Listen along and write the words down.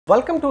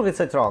Welcome to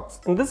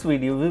ResearchRocks. In this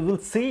video, we will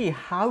see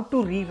how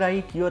to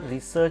rewrite your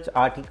research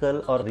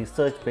article or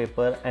research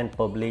paper and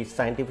publish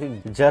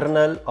scientific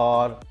journal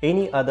or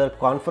any other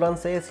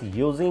conferences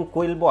using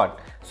Quillbot.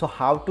 So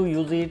how to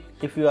use it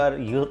if you are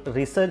a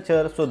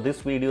researcher, so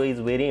this video is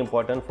very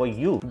important for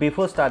you.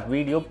 Before start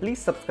video, please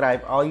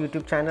subscribe our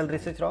YouTube channel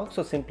ResearchRocks.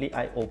 So simply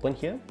I open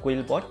here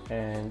Quillbot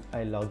and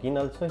I log in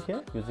also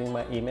here using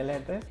my email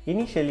address.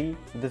 Initially,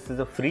 this is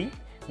a free.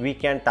 We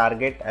can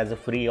target as a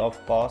free of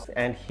cost,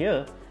 and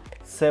here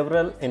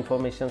several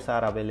informations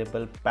are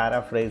available: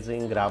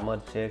 paraphrasing,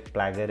 grammar check,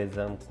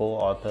 plagiarism,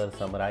 co-author,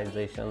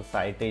 summarization,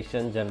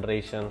 citation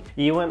generation.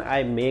 Even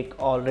I make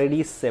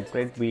already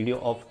separate video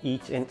of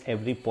each and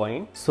every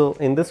point. So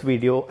in this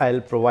video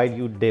I'll provide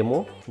you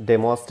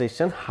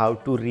demonstration how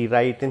to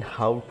rewrite and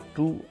how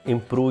to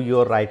improve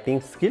your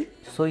writing skill.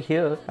 So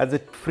here, as a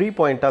free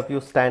point of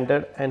view,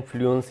 standard and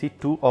fluency,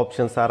 two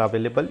options are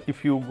available.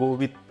 If you go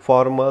with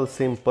formal,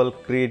 simple,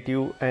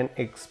 creative and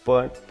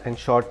expert and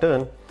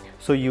shorten,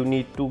 so you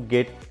need to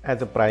get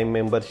as a prime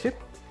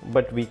membership,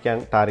 but we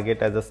can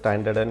target as a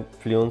standard and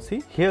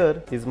fluency.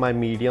 Here is my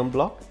Medium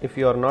blog. If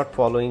you are not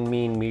following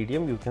me in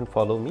Medium, you can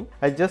follow me.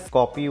 I just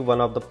copy one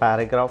of the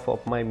paragraph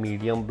of my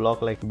Medium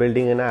blog, like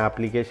building an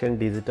application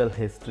digital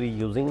history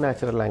using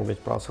natural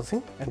language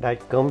processing, and I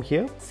come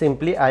here,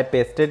 simply I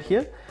pasted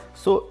here.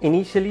 So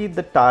initially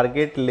the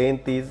target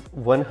length is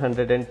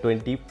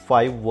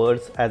 125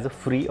 words as a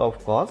free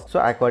of cost. So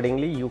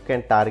accordingly you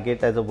can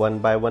target as a one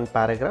by one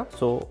paragraph.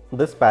 So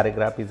this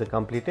paragraph is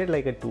completed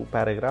like a 2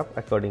 paragraph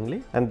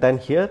accordingly. And then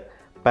here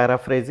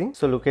paraphrasing.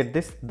 So look at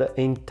this, the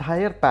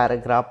entire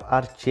paragraph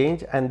are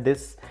changed, and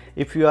this,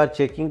 if you are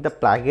checking the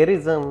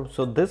plagiarism,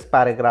 so this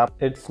paragraph,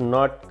 it's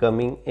not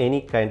coming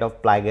any kind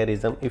of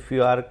plagiarism if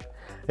you are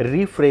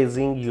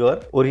rephrasing your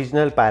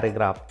original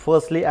paragraph.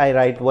 Firstly, I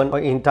write one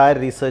entire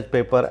research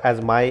paper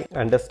as my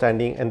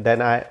understanding, and then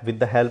with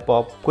the help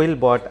of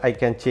Quillbot, I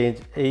can change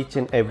each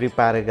and every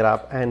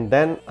paragraph, and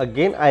then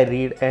again I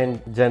read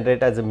and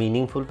generate as a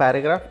meaningful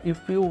paragraph.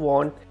 If you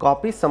want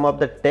copy some of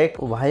the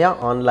text via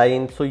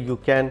online, so you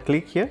can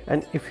click here,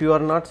 and if you are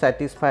not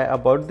satisfied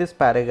about this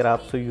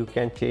paragraph, so you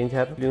can change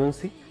her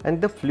fluency, and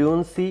the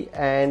fluency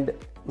and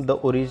the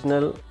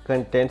original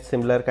content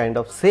similar kind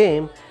of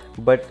same.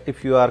 But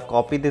if you are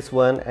copy this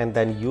one and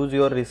then use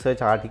your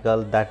research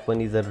article, that one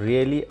is a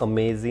really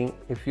amazing.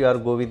 If you are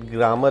go with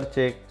grammar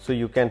check, so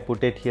you can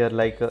put it here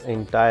like an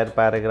entire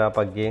paragraph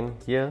again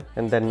here,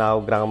 and then now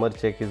grammar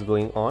check is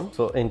going on.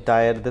 So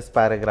entire this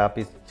paragraph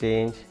is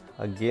changed,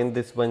 again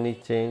this one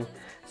is changed.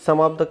 Some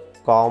of the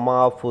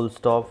comma, full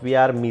stop, we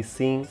are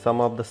missing some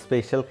of the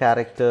special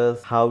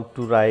characters. How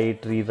to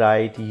write,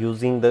 rewrite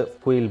using the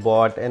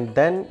Quillbot, and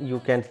then you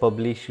can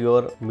publish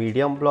your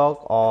Medium blog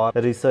or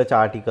research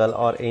article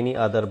or any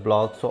other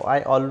blog. So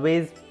I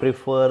always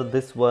prefer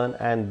this one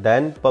and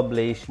then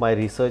publish my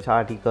research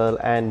article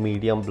and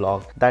Medium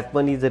blog. That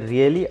one is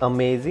really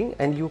amazing,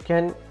 and you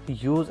can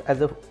use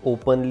as a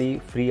openly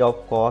free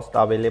of cost,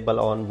 available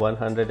on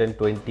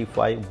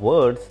 125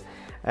 words.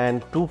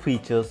 And two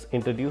features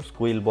introduce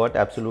Quillbot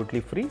absolutely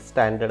free,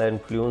 standard and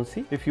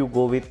fluency. If you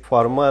go with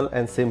formal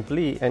and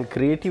simply and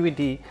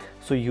creativity,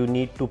 so you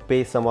need to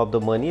pay some of the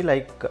money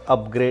like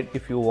upgrade.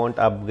 If you want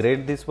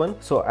upgrade this one,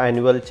 so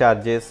annual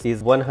charges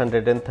is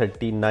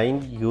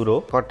 139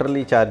 euro,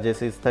 quarterly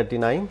charges is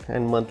 39,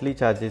 and monthly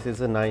charges is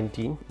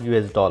 $19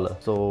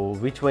 US. So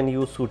which one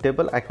you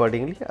suitable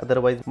accordingly.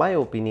 Otherwise, my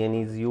opinion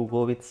is you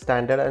go with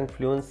standard and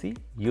fluency,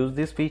 use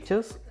these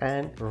features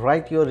and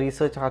write your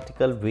research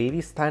article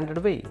very standard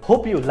way.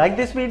 Hope you like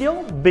this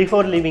video.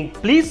 Before leaving,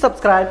 please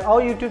subscribe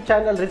our YouTube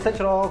channel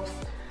ResearchRocks.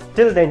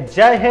 Till then,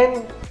 Jai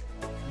Hind,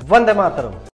 Vande Mataram.